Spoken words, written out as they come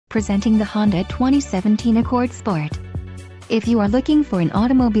presenting the Honda 2017 Accord Sport. If you are looking for an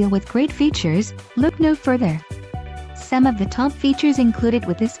automobile with great features, look no further. Some of the top features included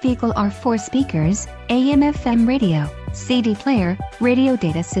with this vehicle are 4 speakers, AM/FM radio, CD player, radio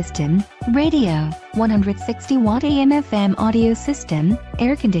data system, radio, 160-watt AM/FM audio system,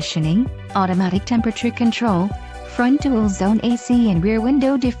 air conditioning, automatic temperature control, front dual zone AC and rear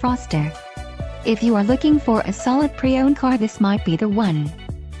window defroster. If you are looking for a solid pre-owned car, this might be the one.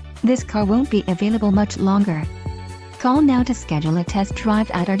 This car won't be available much longer. Call now to schedule a test drive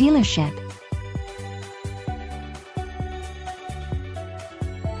at our dealership.